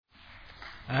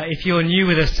If you're new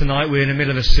with us tonight, we're in the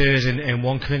middle of a series in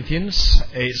 1 Corinthians.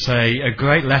 It's a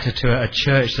great letter to a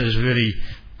church that has really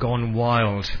gone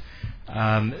wild.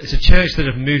 It's a church that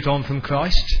have moved on from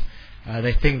Christ.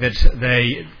 They think that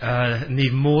they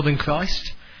need more than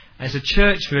Christ. And it's a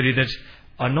church really that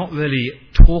are not really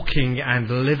talking and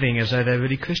living as though they're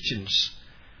really Christians.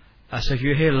 So if you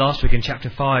were here last week in chapter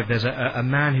 5, there's a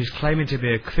man who's claiming to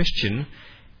be a Christian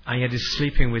and yet is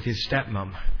sleeping with his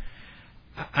stepmom.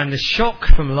 And the shock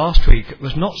from last week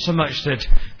was not so much that,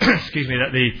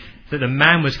 that the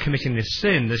man was committing this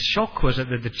sin. The shock was that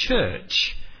the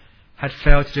church had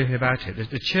failed to do anything about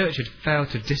it. The church had failed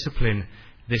to discipline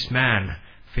this man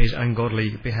for his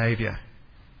ungodly behaviour.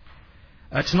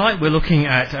 Tonight we're looking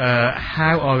at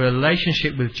how our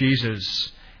relationship with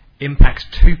Jesus impacts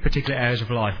two particular areas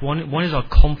of life. One is our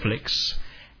conflicts,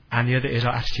 and the other is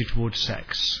our attitude towards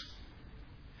sex.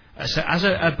 So as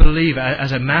a believer,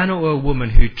 as a man or a woman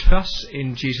who trusts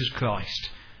in Jesus Christ,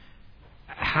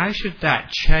 how should that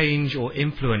change or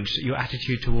influence your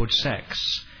attitude towards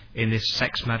sex in this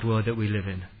sex-mad world that we live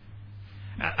in?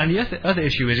 And the other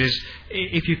issue is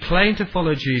if you claim to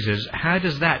follow Jesus, how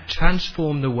does that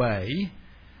transform the way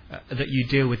that you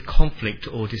deal with conflict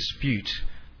or dispute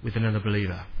with another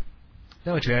believer?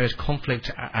 There are two areas,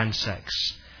 conflict and sex.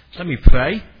 So let me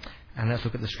pray, and let's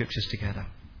look at the scriptures together.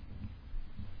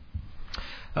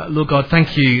 Lord God,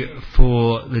 thank you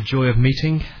for the joy of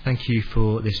meeting. Thank you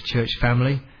for this church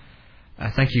family.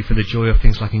 Thank you for the joy of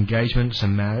things like engagements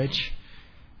and marriage.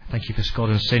 Thank you for Scott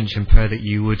and Cinch, and pray that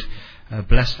you would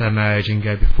bless their marriage and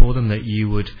go before them, that you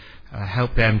would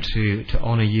help them to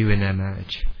honour you in their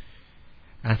marriage.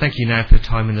 And thank you now for the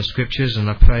time in the scriptures, and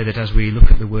I pray that as we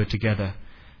look at the word together,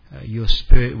 your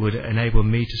Spirit would enable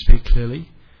me to speak clearly,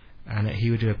 and that he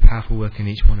would do a powerful work in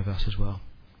each one of us as well.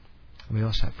 And we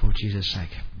ask that for Jesus' sake.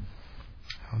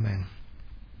 Amen.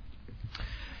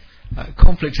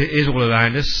 Conflict is all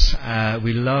around us.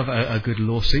 We love a good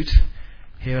lawsuit.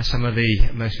 Here are some of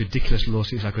the most ridiculous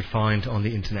lawsuits I could find on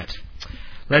the internet.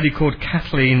 A lady called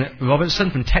Kathleen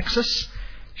Robertson from Texas.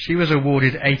 She was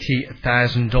awarded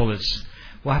 $80,000.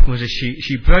 What happened was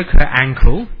she broke her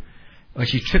ankle when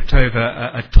she tripped over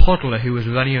a toddler who was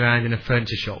running around in a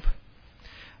furniture shop.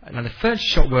 Now the furniture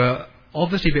shop were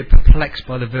obviously a bit perplexed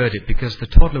by the verdict because the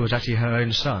toddler was actually her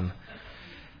own son.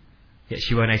 Yet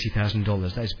she won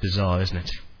 $80,000. That is bizarre, isn't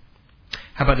it?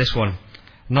 How about this one?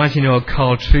 19-year-old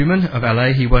Carl Truman of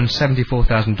LA, he won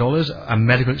 $74,000 and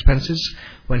medical expenses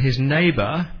when his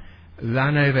neighbour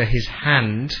ran over his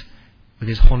hand with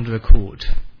his Honda Accord.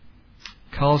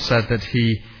 Carl said that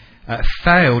he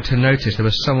failed to notice there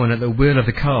was someone at the wheel of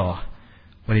the car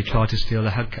when he tried to steal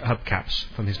the hubcaps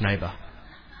from his neighbour.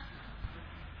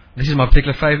 This is my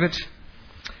particular favourite.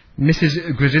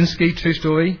 Mrs. Grzinski, true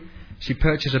story. She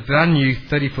purchased a brand new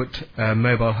 30-foot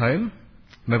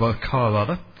mobile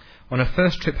car. On her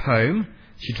first trip home,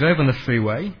 she drove on the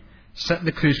freeway, set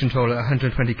the cruise control at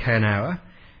 120k an hour,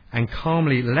 and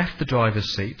calmly left the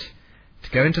driver's seat to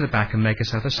go into the back and make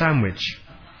herself a sandwich.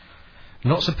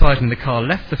 Not surprisingly, the car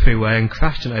left the freeway and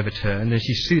crashed and overturned, and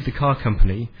she sued the car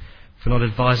company for not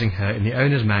advising her in the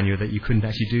owner's manual that you couldn't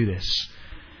actually do this.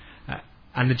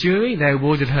 And the jury, they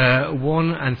awarded her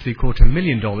 $1.75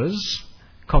 million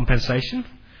compensation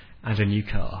and a new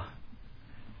car.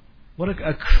 What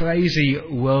a crazy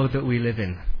world that we live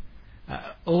in.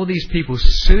 All these people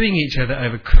suing each other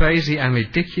over crazy and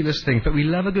ridiculous things, but we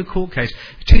love a good court case.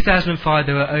 In 2005,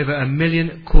 there were over 1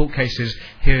 million court cases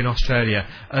here in Australia,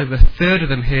 over a third of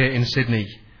them here in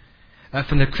Sydney.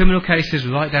 From the criminal cases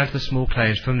right down to the small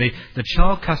claims, from the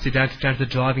child custody down to the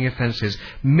driving offences,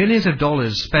 millions of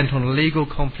dollars spent on legal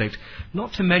conflict,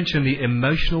 not to mention the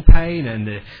emotional pain and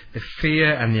the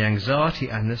fear and the anxiety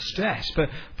and the stress.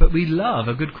 But we love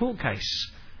a good court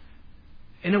case.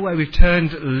 In a way, we've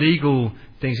turned legal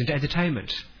things into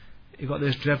entertainment. You've got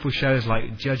those dreadful shows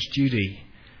like Judge Judy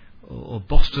or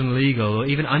Boston Legal or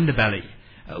even Underbelly.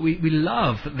 We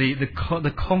love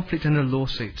the conflict and the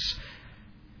lawsuits.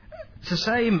 It's the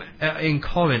same in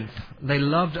Corinth. They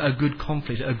loved a good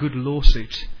conflict, a good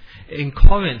lawsuit. In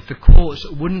Corinth, the courts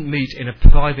wouldn't meet in a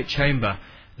private chamber.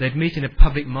 They'd meet in a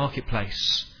public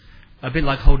marketplace. A bit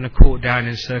like holding a court down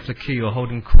in Circular Quay or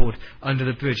holding court under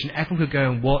the bridge. And everyone could go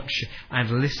and watch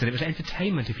and listen. It was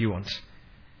entertainment, if you want.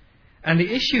 And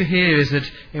the issue here is that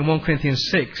in 1 Corinthians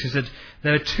 6 is that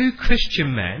there are two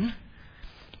Christian men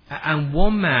and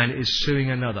one man is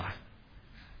suing another.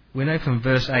 We know from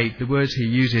verse 8 the words he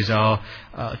uses are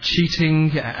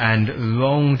cheating and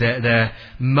wrong. They're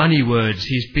money words.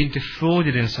 He's been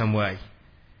defrauded in some way.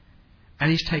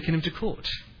 And he's taken him to court.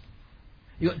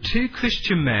 You've got two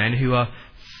Christian men who are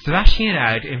thrashing it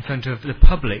out in front of the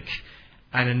public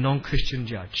and a non-Christian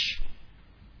judge.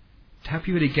 To help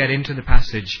you really get into the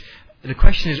passage, the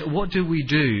question is, what do we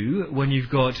do when you've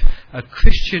got a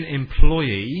Christian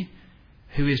employee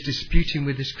who is disputing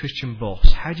with this Christian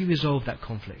boss? How do you resolve that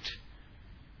conflict?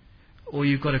 Or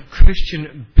you've got a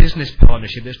Christian business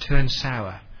partnership that's turned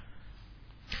sour.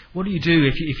 What do you do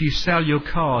if you sell your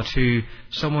car to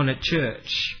someone at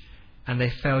church and they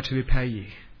fail to repay you?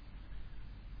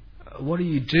 What do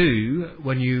you do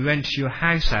when you rent your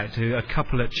house out to a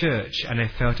couple at church and they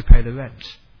fail to pay the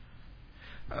rent?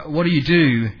 What do you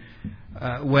do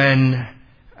when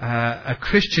a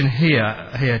Christian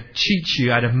here cheats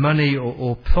you out of money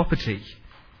or property?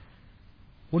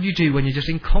 What do you do when you're just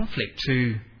in conflict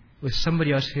with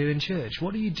somebody else here in church?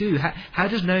 What do you do? How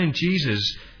does knowing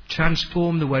Jesus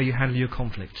transform the way you handle your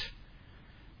conflict?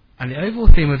 And the overall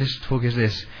theme of this talk is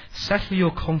this: settle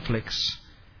your conflicts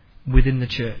within the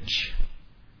church.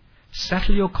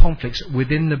 Settle your conflicts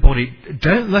within the body.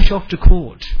 Don't rush off to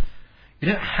court. You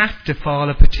don't have to file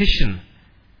a petition.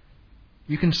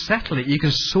 You can settle it. You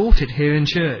can sort it here in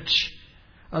church.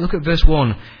 Look at verse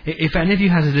 1. If any of you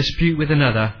has a dispute with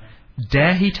another,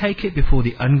 dare he take it before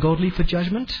the ungodly for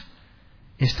judgment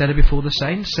instead of before the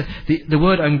saints? The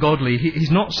word ungodly, he's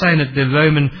not saying that the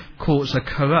Roman courts are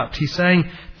corrupt. He's saying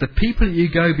the people that you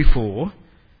go before,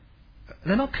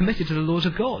 they're not committed to the laws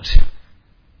of God.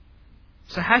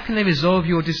 So how can they resolve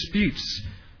your disputes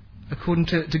according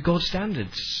to God's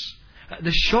standards?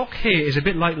 The shock here is a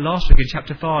bit like last week in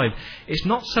chapter 5. It's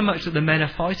not so much that the men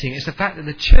are fighting, it's the fact that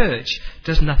the church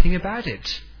does nothing about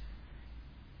it.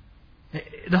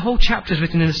 The whole chapter is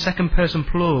written in the second person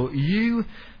plural. You,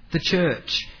 the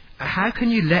church. How can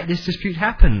you let this dispute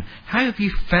happen? How have you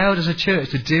failed as a church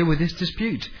to deal with this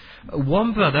dispute?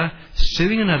 One brother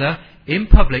suing another in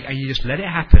public and you just let it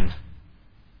happen.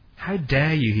 How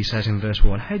dare you, he says in verse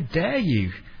 1. How dare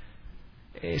you?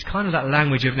 It's kind of that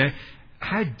language of,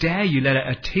 how dare you let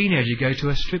a teenager go to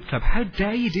a strip club? How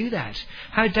dare you do that?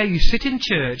 How dare you sit in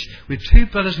church with two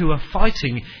brothers who are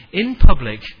fighting in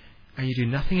public and you do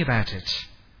nothing about it?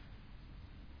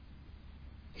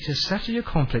 He says, settle your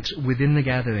conflicts within the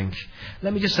gathering.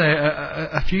 Let me just say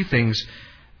a few things.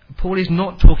 Paul is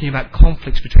not talking about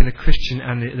conflicts between the Christian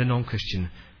and the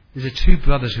non-Christian. These are two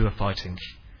brothers who are fighting.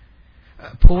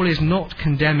 Paul is not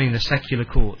condemning the secular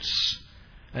courts.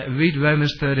 Read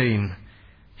Romans 13.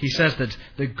 He says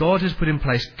that God has put in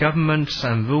place governments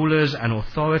and rulers and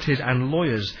authorities and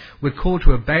lawyers. We're called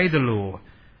to obey the law.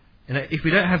 And if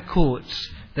we don't have courts,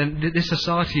 then this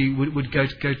society would go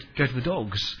to the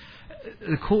dogs.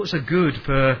 The courts are good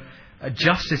for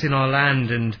justice in our land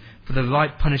and for the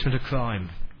right punishment of crime.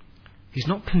 He's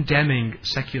not condemning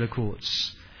secular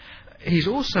courts. He's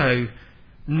also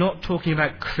not talking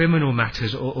about criminal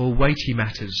matters or weighty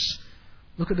matters.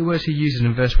 Look at the words he uses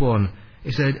in verse 1.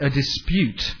 It's a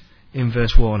dispute in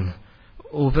verse 1.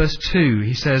 Or verse 2,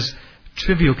 he says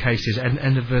trivial cases, and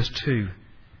end of verse 2.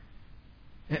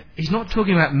 He's not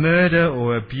talking about murder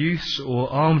or abuse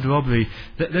or armed robbery.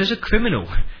 There's a criminal,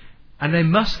 and they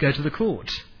must go to the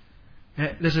court.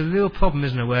 There's a real problem,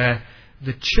 isn't there, where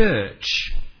the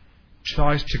church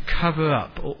tries to cover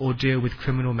up or deal with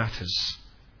criminal matters.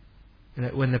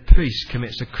 When the priest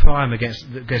commits a crime against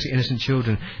innocent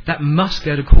children, that must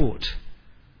go to court.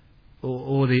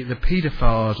 Or the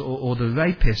paedophiles or the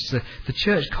rapists. The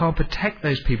church can't protect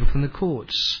those people from the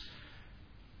courts.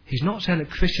 He's not saying that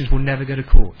Christians will never go to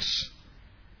courts.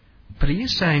 But he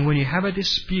is saying when you have a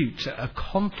dispute, a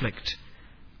conflict,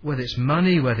 whether it's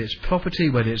money, whether it's property,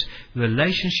 whether it's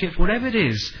relationships, whatever it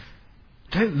is,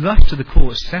 don't rush to the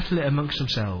courts, settle it amongst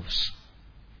themselves.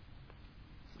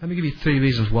 Let me give you 3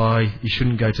 reasons why you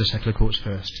shouldn't go to secular courts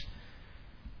first.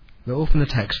 They're all from the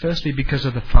text. Firstly, because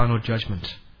of the final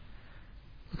judgment.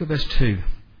 Look at verse 2.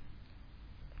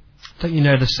 Don't you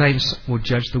know the saints will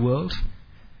judge the world?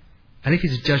 And if you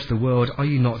to judge the world, are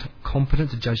you not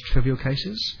competent to judge trivial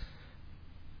cases?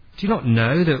 Do you not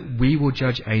know that we will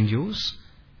judge angels?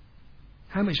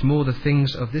 How much more the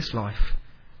things of this life?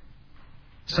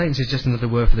 Saints is just another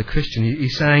word for the Christian.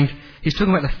 He's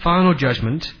talking about the final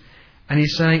judgment, and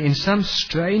he's saying in some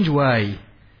strange way,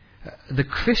 the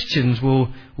Christians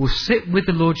will sit with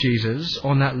the Lord Jesus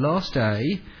on that last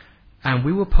day, and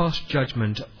we will pass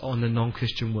judgment on the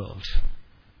non-Christian world.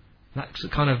 That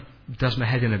kind of does my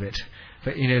head in a bit.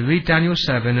 But, read Daniel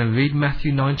 7 and read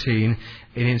Matthew 19,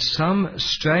 and in some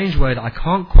strange way that I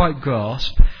can't quite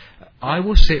grasp, I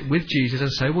will sit with Jesus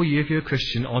and so will you if you're a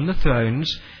Christian on the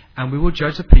thrones, and we will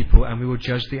judge the people and we will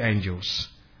judge the angels.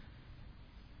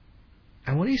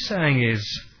 And what he's saying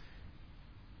is,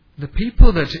 the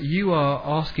people that you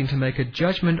are asking to make a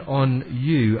judgment on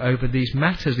you over these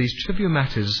matters, these trivial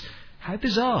matters, how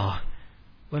bizarre.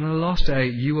 when on the last day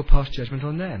you will pass judgment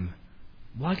on them.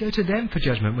 Why go to them for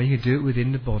judgment when you can do it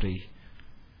within the body?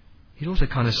 He's also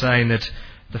kind of saying that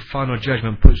the final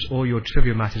judgment puts all your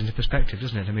trivial matters into perspective,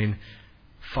 doesn't it? I mean,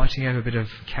 fighting over a bit of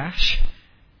cash,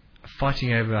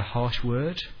 fighting over a harsh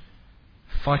word,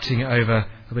 fighting over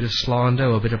a bit of slander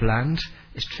or a bit of land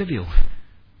is trivial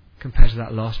compared to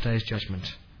that last day's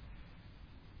judgment.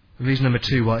 Reason number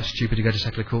 2 why it's stupid to go to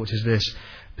secular courts is this: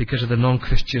 because of the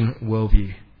non-Christian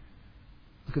worldview.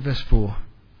 Look at verse 4.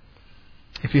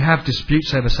 If you have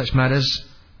disputes over such matters,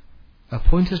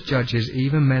 appoint as judges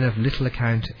even men of little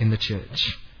account in the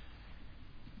church.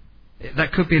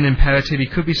 That could be an imperative. He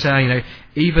could be saying,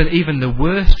 even the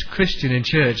worst Christian in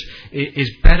church is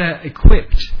better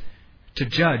equipped to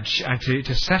judge and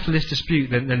to settle this dispute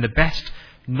than the best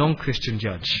non-Christian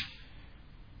judge.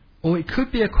 Or it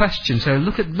could be a question. So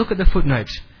look at the footnote.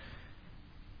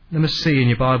 Number C in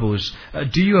your Bibles.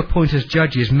 Do you appoint as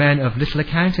judges men of little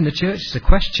account in the church? It's a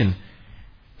question.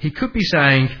 He could be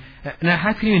saying, now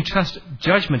how can you entrust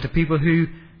judgment to people who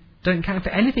don't count for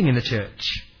anything in the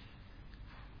church?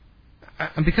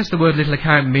 And because the word little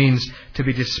account means to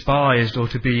be despised or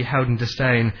to be held in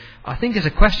disdain, I think as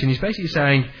a question he's basically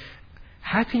saying,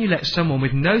 how can you let someone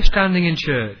with no standing in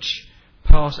church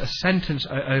pass a sentence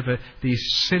over these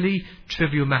silly,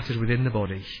 trivial matters within the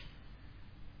body?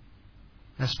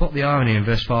 Now spot the irony in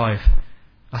verse 5.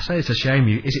 I say this to shame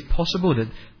you. Is it possible that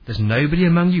there's nobody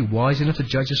among you wise enough to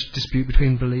judge a dispute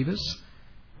between believers?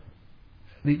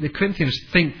 The Corinthians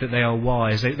think that they are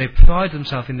wise. They pride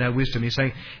themselves in their wisdom. He's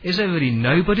saying, is there really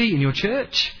nobody in your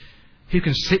church who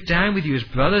can sit down with you as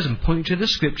brothers and point to the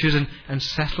scriptures and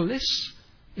settle this?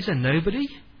 Is there nobody?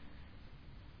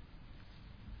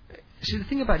 See, the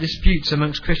thing about disputes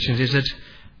amongst Christians is that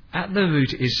at the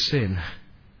root is sin.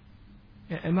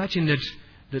 Imagine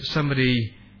that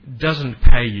somebody doesn't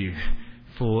pay you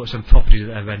for some property that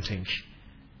they're renting.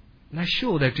 Now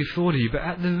sure, they've defrauded you, but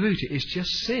at the root it is just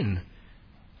sin.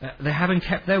 They haven't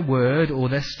kept their word, or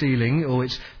they're stealing, or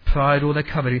it's pride, or they're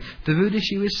coveting. The root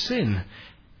issue is sin.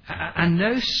 And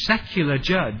no secular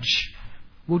judge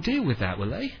will deal with that, will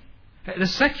they? The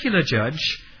secular judge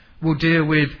will deal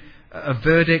with a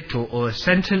verdict or a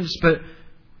sentence, but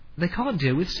they can't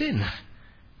deal with sin.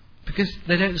 Because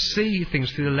they don't see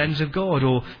things through the lens of God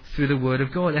or through the Word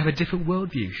of God. They have a different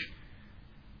worldview.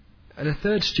 And the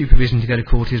third stupid reason to go to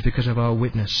court is because of our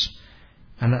witness.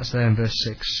 And that's there in verse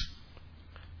 6.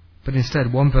 But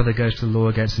instead, one brother goes to the law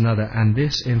against another, and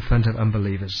this in front of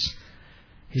unbelievers.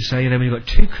 He's saying that when you've got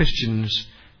two Christians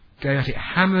going at it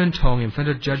hammer and tong in front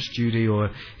of Judge Judy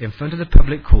or in front of the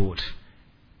public court,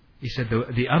 he said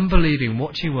the unbelieving,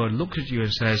 watching world looks at you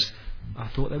and says, I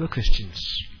thought they were Christians.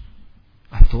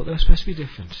 I thought they were supposed to be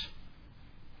different.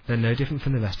 They're no different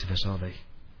from the rest of us, are they?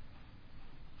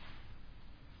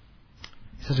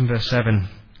 He says in verse 7,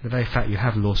 the very fact you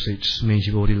have lawsuits means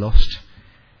you've already lost.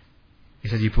 He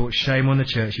said, you brought shame on the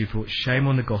church, you brought shame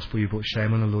on the gospel, you brought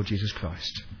shame on the Lord Jesus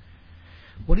Christ.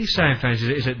 What he's saying, friends,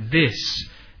 is that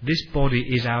this body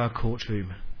is our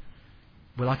courtroom.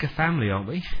 We're like a family, aren't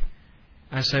we?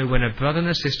 And so when a brother and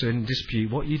a sister are in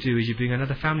dispute, what you do is you bring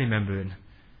another family member in,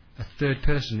 a third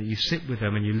person, that you sit with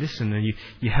them and you listen and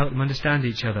you help them understand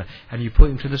each other and you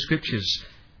point them to the scriptures.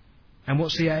 And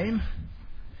what's the aim?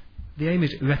 The aim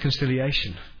is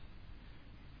reconciliation.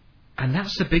 And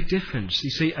that's the big difference. You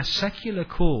see, a secular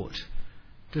court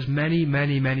does many,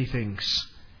 many, many things.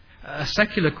 A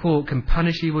secular court can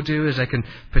punish evildoers, they can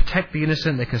protect the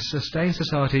innocent, they can sustain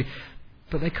society,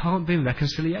 but they can't bring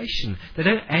reconciliation. They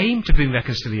don't aim to bring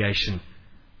reconciliation.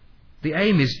 The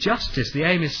aim is justice, the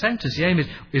aim is sentence, the aim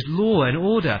is law and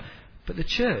order. But the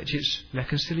church, it's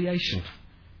reconciliation.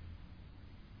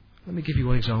 Let me give you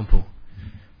one example.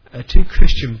 Two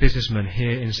Christian businessmen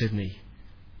here in Sydney.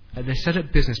 They set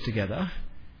up business together,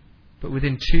 but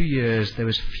within 2 years there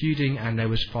was feuding and there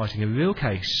was fighting. A real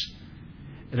case.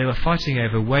 They were fighting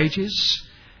over wages,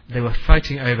 they were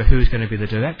fighting over who was going to be the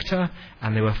director,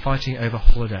 and they were fighting over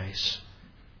holidays.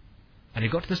 And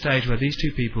it got to the stage where these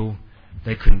two people,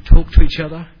 they couldn't talk to each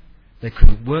other, they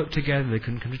couldn't work together, they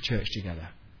couldn't come to church together.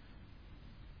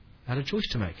 They had a choice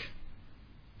to make.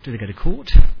 Do they go to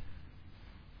court?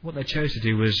 What they chose to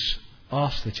do was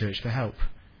ask the church for help.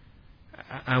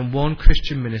 And one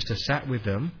Christian minister sat with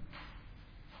them,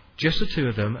 just the two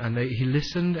of them, and he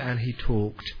listened and he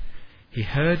talked. He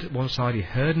heard one side, he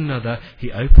heard another,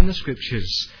 he opened the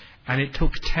scriptures, and it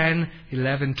took 10,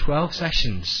 11, 12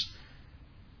 sessions.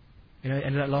 You know,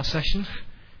 end of that last session,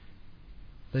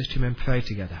 those two men prayed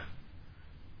together.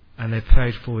 And they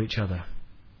prayed for each other.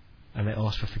 And they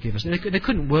asked for forgiveness. They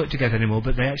couldn't work together anymore,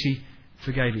 but they actually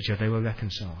forgave each other. They were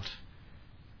reconciled.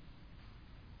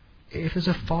 if there's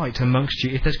a fight amongst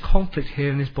you, if there's conflict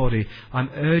here in this body, I'm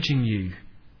urging you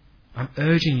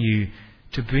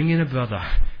to bring in a brother,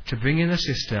 to bring in a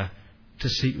sister, to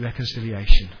seek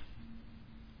reconciliation.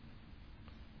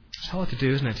 It's hard to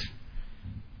do, isn't it?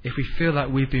 If we feel like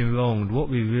we've been wronged, what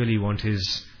we really want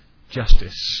is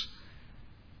justice.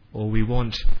 Or we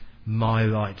want my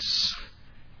rights.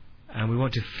 And we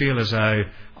want to feel as though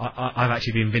I've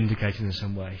actually been vindicated in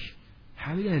some way.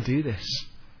 How are we going to do this?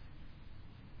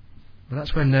 Well,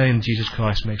 that's where knowing Jesus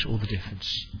Christ makes all the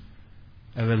difference.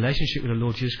 A relationship with the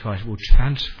Lord Jesus Christ will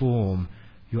transform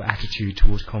your attitude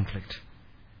towards conflict.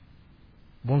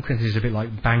 1 Corinthians is a bit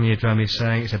like banging a drum. He's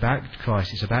saying it's about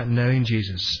Christ. It's about knowing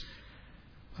Jesus.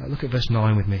 Look at verse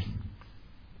 9 with me.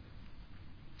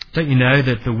 Don't you know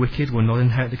that the wicked will not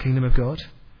inherit the kingdom of God?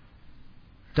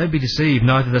 Don't be deceived.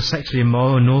 Neither the sexually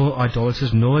immoral, nor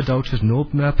idolaters, nor adulterers, nor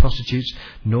male prostitutes,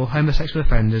 nor homosexual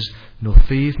offenders, nor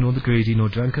thieves, nor the greedy, nor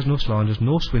drunkards, nor slanderers,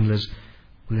 nor swindlers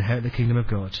will inherit the kingdom of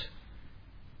God.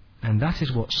 And that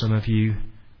is what some of you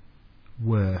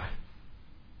were.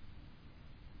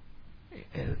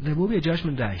 There will be a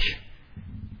judgment day.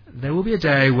 There will be a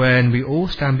day when we all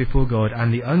stand before God,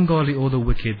 and the ungodly or the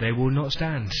wicked, they will not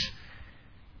stand.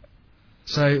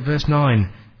 So, verse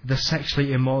 9, the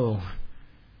sexually immoral.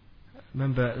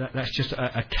 Remember, that's just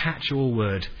a catch-all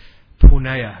word.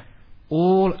 Porneia.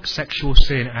 All sexual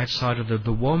sin outside of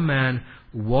the one man,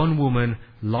 one woman,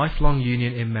 lifelong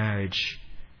union in marriage.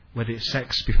 Whether it's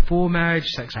sex before marriage,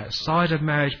 sex outside of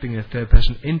marriage, bringing a third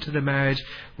person into the marriage,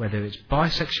 whether it's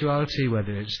bisexuality,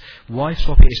 whether it's wife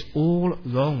swapping, it's all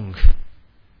wrong.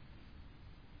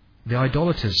 The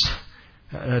idolaters,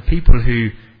 people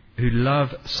who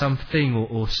love something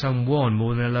or someone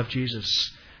more than they love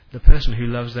Jesus. The person who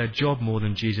loves their job more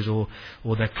than Jesus, or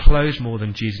their clothes more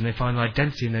than Jesus, and they find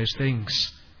identity in those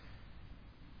things.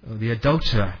 Or the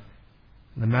adulterer,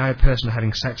 the married person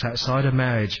having sex outside of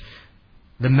marriage.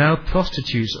 The male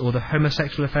prostitutes or the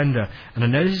homosexual offender. And I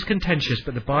know this is contentious,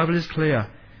 but the Bible is clear.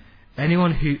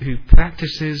 Anyone who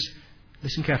practices,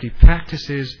 listen carefully,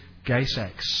 practices gay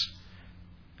sex.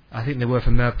 I think the word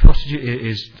for male prostitute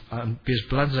is, be as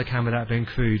blunt as I can without being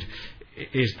crude,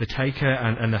 is the taker,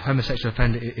 and the homosexual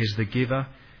offender is the giver.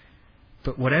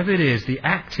 But whatever it is, the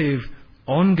active,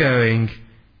 ongoing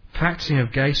practicing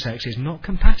of gay sex is not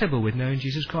compatible with knowing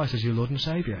Jesus Christ as your Lord and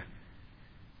Saviour.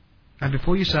 And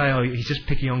before you say, oh, he's just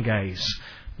picking on gays.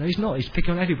 No, he's not. He's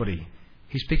picking on everybody.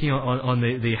 He's picking on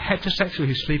the heterosexual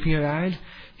who's sleeping around.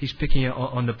 He's picking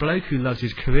on the bloke who loves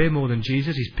his career more than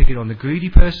Jesus. He's picking on the greedy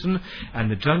person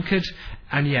and the drunkard.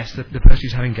 And yes, the person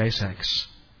who's having gay sex.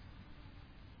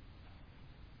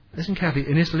 Listen carefully,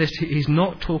 in this list he's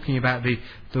not talking about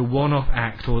the one-off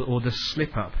act or the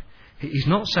slip-up. He's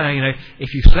not saying,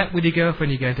 if you slept with your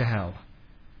girlfriend, you're going to hell.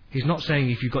 He's not saying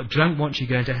if you got drunk once, you're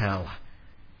going to hell.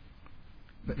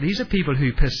 But these are people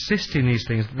who persist in these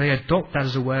things. They adopt that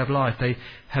as a way of life. They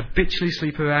habitually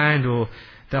sleep around, or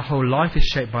their whole life is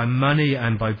shaped by money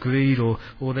and by greed, or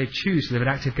they choose to live an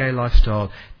active gay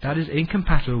lifestyle. That is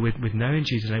incompatible with knowing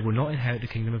Jesus. They will not inherit the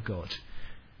kingdom of God.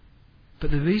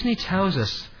 But the reason he tells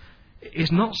us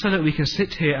is not so that we can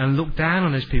sit here and look down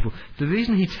on those people. The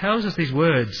reason he tells us these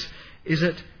words is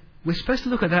that we're supposed to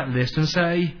look at that list and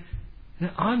say,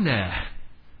 I'm there.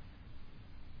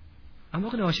 I'm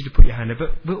not going to ask you to put your hand up,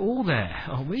 but we're all there,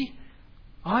 aren't we?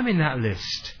 I'm in that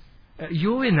list.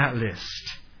 You're in that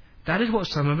list. That is what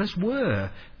some of us were.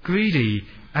 Greedy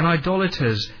and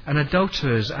idolaters and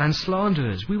adulterers and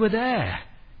slanderers. We were there.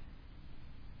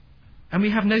 And we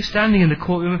have no standing in the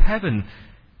courtroom of heaven.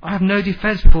 I have no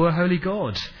defence before a holy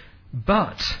God.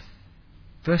 But,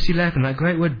 verse 11, that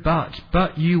great word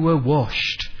but you were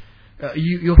washed.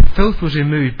 Your filth was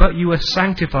removed, but you were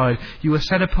sanctified. You were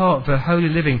set apart for holy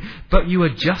living, but you were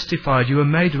justified. You were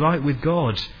made right with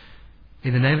God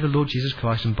in the name of the Lord Jesus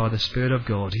Christ and by the Spirit of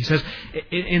God. He says,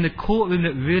 in the courtroom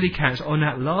that really counts, on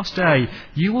that last day,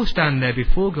 you will stand there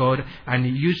before God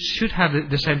and you should have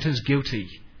the sentence guilty.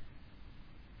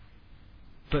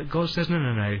 But God says,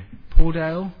 no. Paul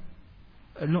Dale,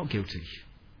 not guilty.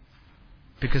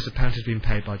 Because the penalty has been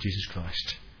paid by Jesus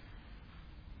Christ.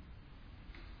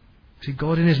 See,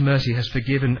 God in his mercy has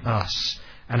forgiven us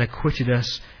and acquitted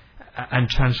us and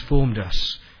transformed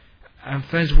us. And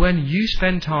friends, when you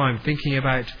spend time thinking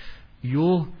about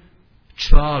your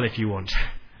trial, if you want,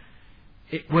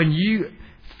 when you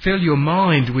fill your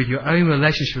mind with your own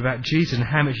relationship about Jesus and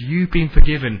how much you've been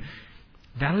forgiven,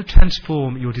 that will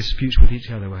transform your disputes with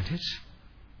each other, won't it?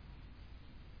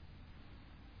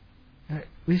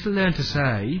 We need to learn to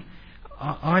say,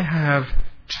 I have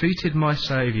treated my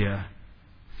Saviour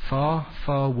far,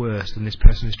 far worse than this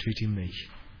person is treating me.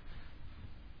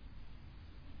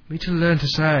 We need to learn to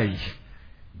say,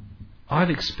 I've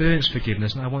experienced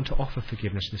forgiveness and I want to offer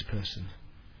forgiveness to this person.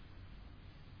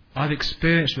 I've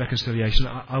experienced reconciliation.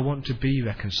 I want to be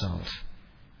reconciled.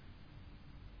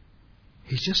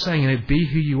 He's just saying, be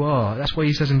who you are. That's why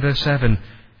he says in verse 7,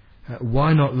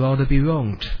 why not rather be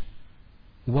wronged?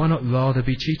 Why not rather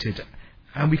be cheated?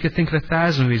 And we could think of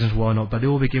 1,000 reasons why not, but they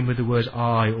all begin with the words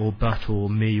I or but or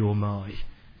me or my.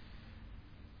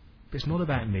 But it's not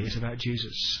about me, it's about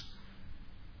Jesus.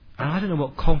 And I don't know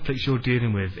what conflicts you're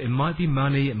dealing with. It might be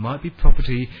money, it might be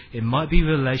property, it might be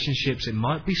relationships, it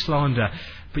might be slander.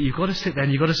 But you've got to sit there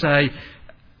and you've got to say,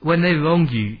 when they wrong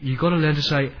you, you've got to learn to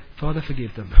say, Father,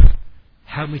 forgive them.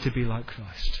 Help me to be like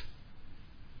Christ.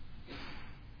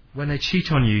 When they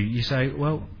cheat on you, you say,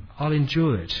 well, I'll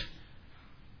endure it.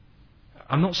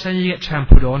 I'm not saying you get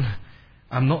trampled on.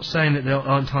 I'm not saying that there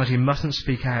aren't times you mustn't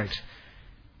speak out.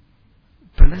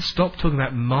 But let's stop talking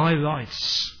about my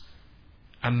rights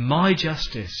and my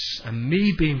justice and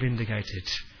me being vindicated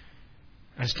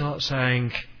and start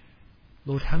saying,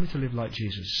 Lord, help me to live like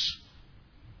Jesus.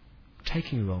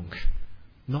 Taking wrong,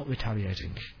 not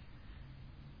retaliating.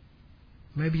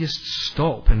 Maybe just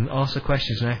stop and ask the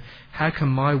questions. How can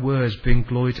my words bring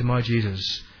glory to my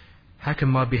Jesus? How can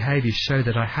my behaviour show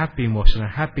that I have been washed and I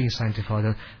have been sanctified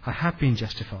and I have been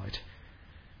justified?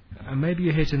 And maybe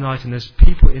you're here tonight and there's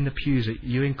people in the pews that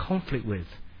you're in conflict with,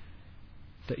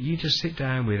 that you just sit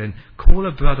down with and call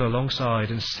a brother alongside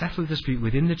and settle the dispute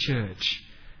within the church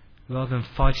rather than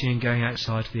fighting and going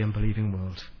outside to the unbelieving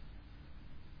world.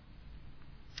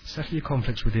 Settle your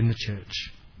conflicts within the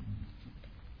church.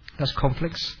 That's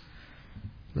conflicts.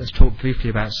 Let's talk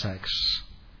briefly about sex.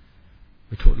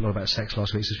 We talked a lot about sex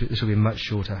last week, so this will be much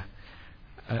shorter.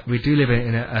 We do live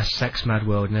in a sex-mad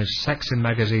world. Sex in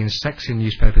magazines, sex in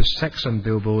newspapers, sex on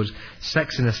billboards,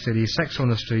 sex in the city, sex on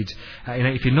the street.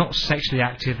 If you're not sexually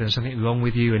active, there's something wrong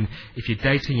with you, and if you're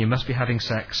dating, you must be having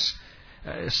sex.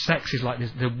 Sex is like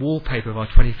the wallpaper of our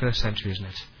 21st century, isn't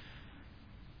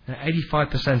it?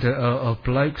 85% of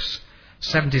blokes,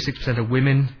 76% of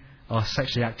women are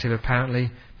sexually active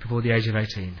apparently before the age of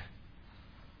 18.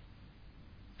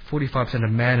 45%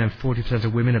 of men and 40%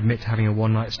 of women admit to having a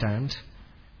one-night stand.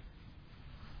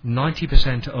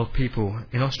 90% of people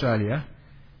in Australia,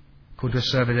 according to a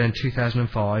survey done in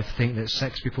 2005, think that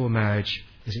sex before marriage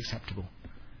is acceptable.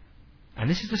 And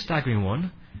this is the staggering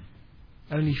one.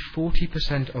 Only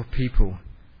 40% of people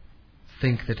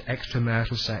think that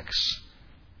extramarital sex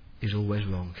is always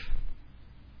wrong.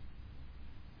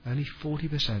 Only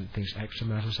 40% thinks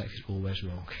extramarital sex is always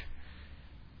wrong.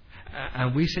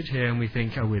 And we sit here and we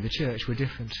think, we're the church, we're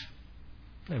different.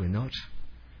 No, we're not.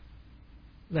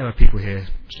 There are people here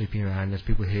sleeping around, there's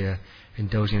people here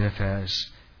indulging in affairs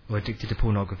or addicted to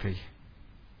pornography.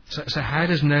 So how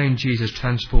does knowing Jesus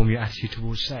transform your attitude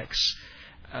towards sex?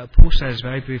 Paul says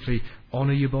very briefly,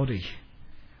 honour your body.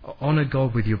 Honour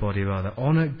God with your body, rather.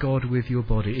 Honour God with your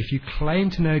body. If you claim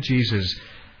to know Jesus,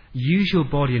 use your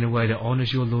body in a way that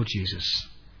honours your Lord Jesus.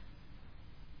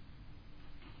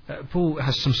 Paul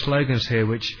has some slogans here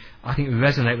which I think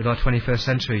resonate with our 21st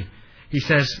century. He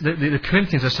says that the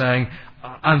Corinthians are saying,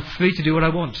 I'm free to do what I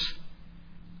want.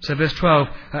 So verse 12,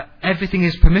 everything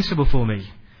is permissible for me.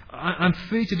 I'm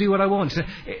free to do what I want. So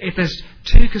if there's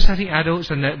two consenting adults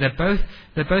and they're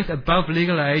both above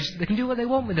legal age, they can do what they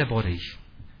want with their body.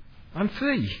 I'm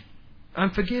free.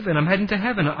 I'm forgiven. I'm heading to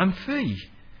heaven. I'm free.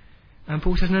 And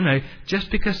Paul says, no,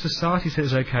 just because society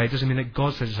says it's okay doesn't mean that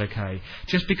God says it's okay.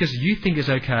 Just because you think it's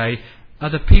okay,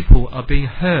 other people are being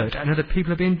hurt and other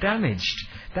people are being damaged.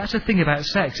 That's the thing about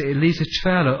sex. It leaves a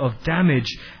trail of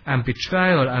damage and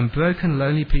betrayal and broken,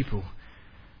 lonely people.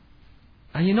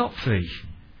 And you're not free.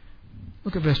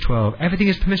 Look at verse 12. Everything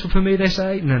is permissible for me, they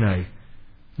say? No.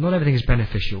 Not everything is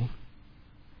beneficial.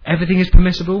 Everything is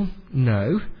permissible?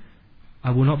 No.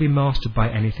 I will not be mastered by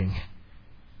anything.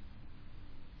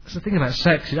 That's the thing about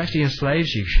sex. It actually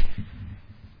enslaves you.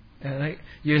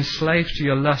 You're enslaved to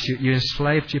your lust. You're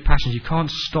enslaved to your passions. You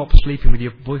can't stop sleeping with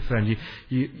your boyfriend.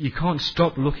 You can't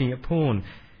stop looking at porn.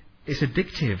 It's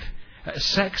addictive.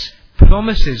 Sex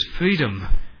promises freedom,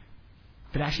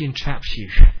 but actually entraps you.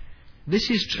 This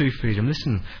is true freedom.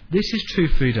 Listen, this is true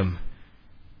freedom.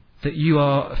 That you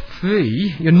are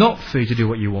free. You're not free to do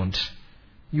what you want.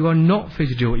 You are not free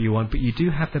to do what you want, but you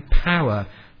do have the power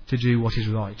to do what is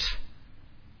right.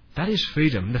 That is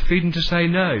freedom. The freedom to say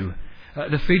no.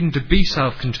 The freedom to be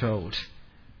self-controlled.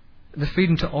 The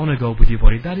freedom to honour God with your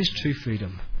body. That is true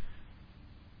freedom.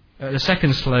 The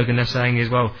second slogan they're saying is,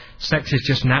 sex is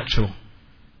just natural.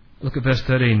 Look at verse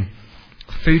 13.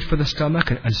 Food for the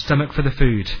stomach and stomach for the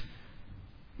food.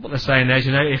 What they're saying there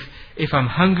is, if I'm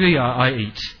hungry, I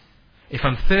eat. If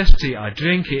I'm thirsty, I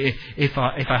drink. If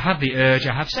I have the urge,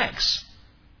 I have sex.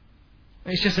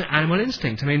 It's just an animal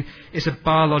instinct. I mean, it's a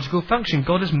biological function.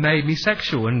 God has made me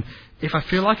sexual, and if I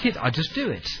feel like it, I just do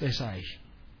it, they say.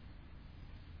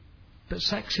 But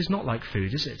sex is not like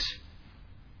food, is it?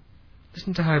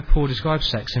 Listen to how Paul describes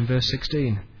sex in verse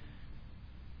 16.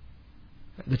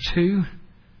 The two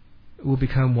will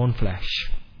become one flesh.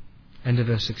 End of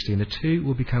verse 16. The two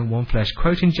will become one flesh.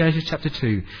 Quoting Genesis chapter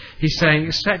 2, he's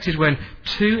saying sex is when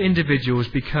two individuals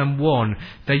become one.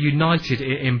 They're united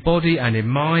in body and in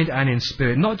mind and in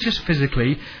spirit. Not just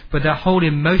physically, but their whole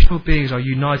emotional beings are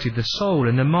united. The soul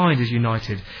and the mind is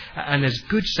united. And there's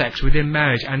good sex within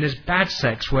marriage, and there's bad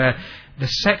sex where the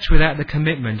sex without the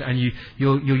commitment, and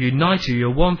you're united,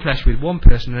 you're one flesh with one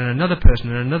person and another person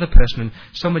and another person and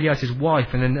somebody else's wife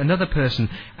and then another person,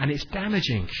 and it's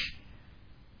damaging.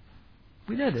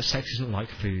 We know that sex isn't like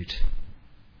food.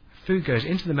 Food goes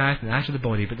into the mouth and out of the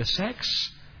body, but the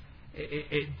sex,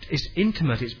 it's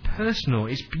intimate, it's personal,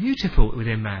 it's beautiful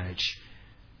within marriage.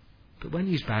 But when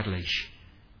used badly,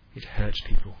 it hurts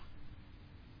people.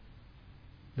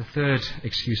 The third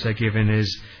excuse they're given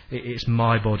is, it's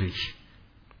my body.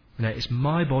 You know, it's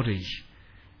my body.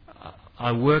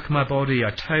 I work my body,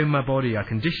 I tone my body, I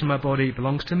condition my body, it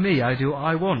belongs to me, I do what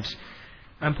I want.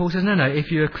 And Paul says, no, if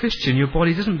you're a Christian, your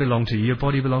body doesn't belong to you, your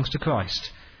body belongs to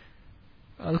Christ.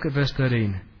 Look at verse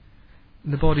 13.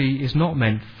 The body is not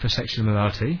meant for sexual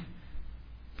immorality,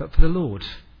 but for the Lord,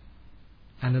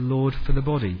 and the Lord for the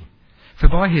body. For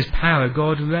by his power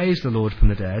God raised the Lord from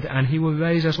the dead, and he will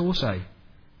raise us also.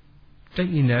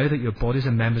 Don't you know that your bodies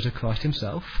are members of Christ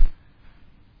himself?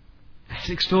 It's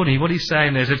extraordinary. What he's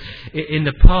saying is that in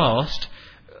the past,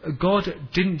 God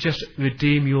didn't just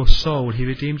redeem your soul, he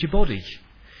redeemed your body.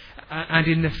 And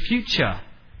in the future,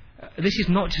 this is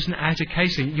not just an outer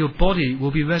casing. Your body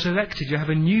will be resurrected. You have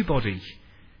a new body.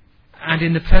 And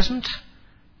in the present,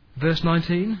 verse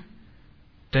 19,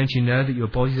 don't you know that your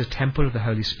body is a temple of the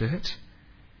Holy Spirit?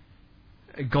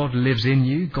 God lives in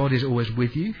you. God is always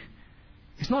with you.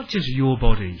 It's not just your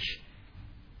body.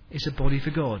 It's a body for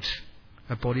God.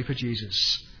 A body for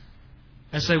Jesus.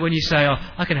 And so when you say,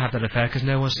 I can have that affair because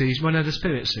no one sees, well, no, the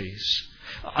Spirit sees.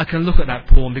 I can look at that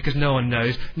porn because no one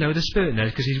knows. No, the Spirit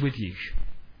knows because he's with you.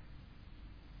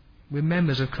 We're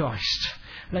members of Christ.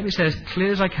 Let me say as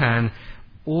clear as I can,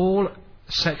 all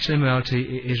sexual immorality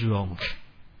is wrong.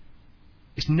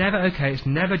 It's never okay, it's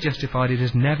never justified, it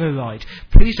is never right.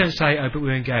 Please don't say, but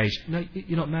we're engaged. No,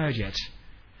 you're not married yet.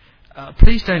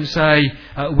 Please don't say,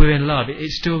 we're in love.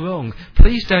 It's still wrong.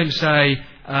 Please don't say,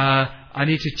 I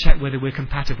need to check whether we're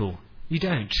compatible. You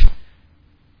don't.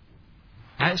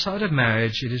 Outside of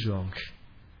marriage, it is wrong.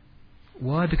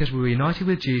 Why? Because we're united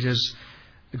with Jesus,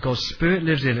 God's Spirit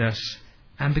lives in us,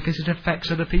 and because it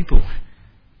affects other people.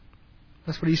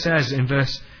 That's what he says in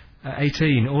verse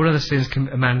 18. All other sins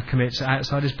a man commits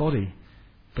outside his body,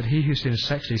 but he who sins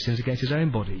sexually sins against his own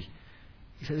body.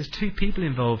 He said there's two people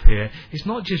involved here. It's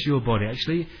not just your body,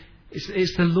 actually.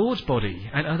 It's the Lord's body,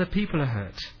 and other people are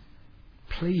hurt.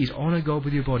 Please honour God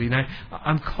with your body. Now,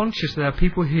 I'm conscious there are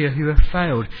people here who have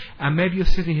failed, and maybe you're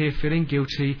sitting here feeling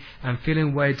guilty and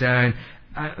feeling weighed down,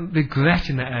 regret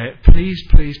in that area. Please,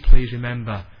 please, please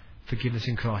remember forgiveness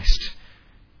in Christ.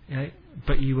 You know,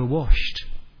 but you were washed,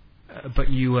 but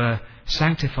you were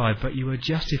sanctified, but you were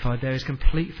justified. There is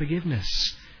complete forgiveness.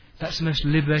 That's the most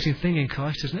liberating thing in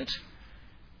Christ, isn't it?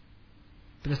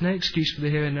 But there's no excuse for the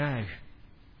here and now.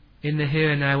 In the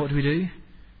here and now, what do?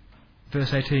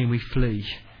 Verse 18, we flee.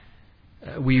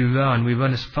 We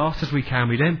run as fast as we can.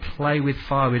 We don't play with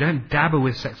fire. We don't dabble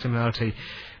with sexual immorality.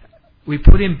 We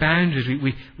put in boundaries.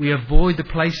 We avoid the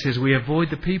places. We avoid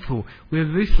the people. We're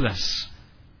ruthless.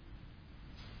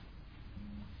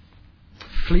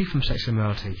 Flee from sexual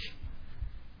immorality.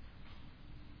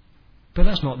 But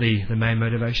that's not the main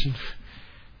motivation.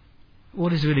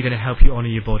 What is really going to help you honour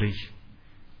your body?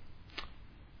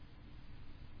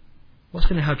 What's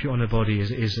going to help you honour the body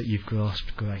is that you've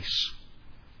grasped grace.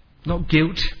 Not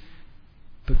guilt,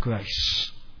 but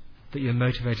grace. That you're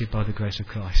motivated by the grace of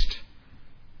Christ.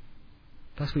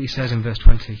 That's what he says in verse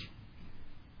 20.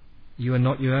 You are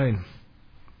not your own.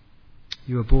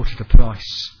 You are bought at a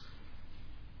price.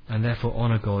 And therefore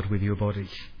honour God with your body.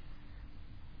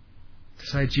 To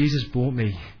say, Jesus bought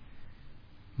me.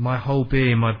 My whole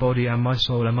being, my body and my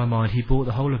soul and my mind. He bought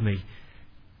the whole of me.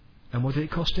 And what did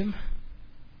it cost him?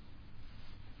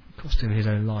 It cost him his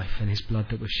own life and his blood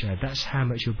that was shed. That's how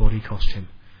much your body cost him.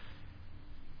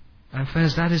 And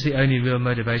friends, that is the only real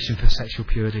motivation for sexual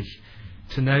purity.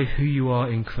 To know who you are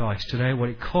in Christ. To know what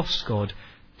it costs God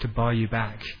to buy you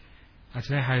back. And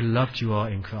to know how loved you are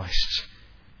in Christ.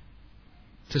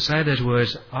 to say those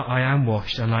words, I am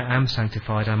washed and I am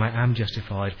sanctified and I am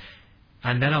justified,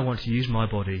 and then I want to use my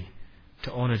body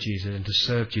to honour Jesus and to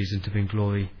serve Jesus and to bring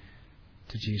glory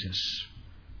to Jesus.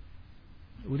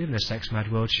 We live in a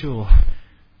sex-mad world, sure,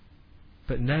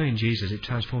 but knowing Jesus, it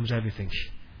transforms everything,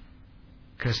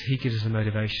 because he gives us a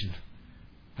motivation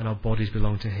and our bodies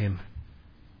belong to him.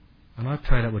 And I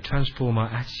pray that would transform our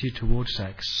attitude towards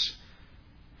sex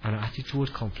and our attitude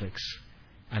towards conflicts,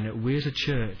 and that we as a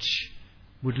church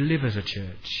would live as a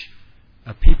church,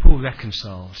 a people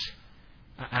reconciled,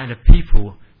 and a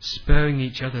people spurring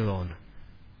each other on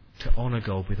to honour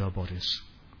God with our bodies.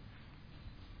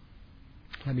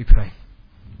 Let me pray.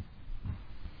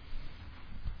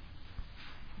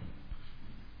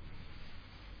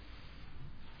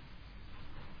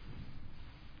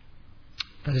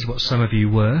 That is what some of you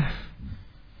were,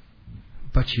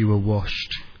 but you were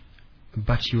washed,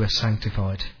 but you were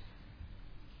sanctified,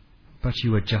 but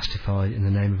you were justified in the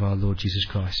name of our Lord Jesus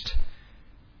Christ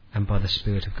and by the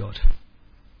Spirit of God.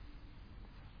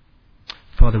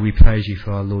 Father, we praise you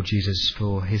for our Lord Jesus,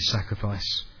 for his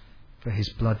sacrifice, for his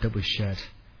blood that was shed.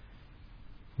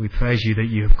 We praise you that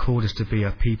you have called us to be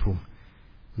a people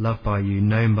loved by you,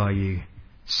 known by you,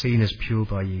 seen as pure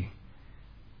by you.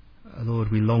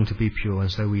 Lord, we long to be pure, and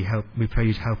so we pray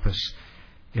you to help us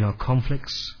in our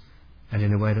conflicts and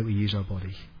in the way that we use our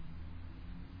body.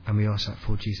 And we ask that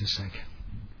for Jesus' sake.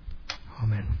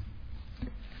 Amen.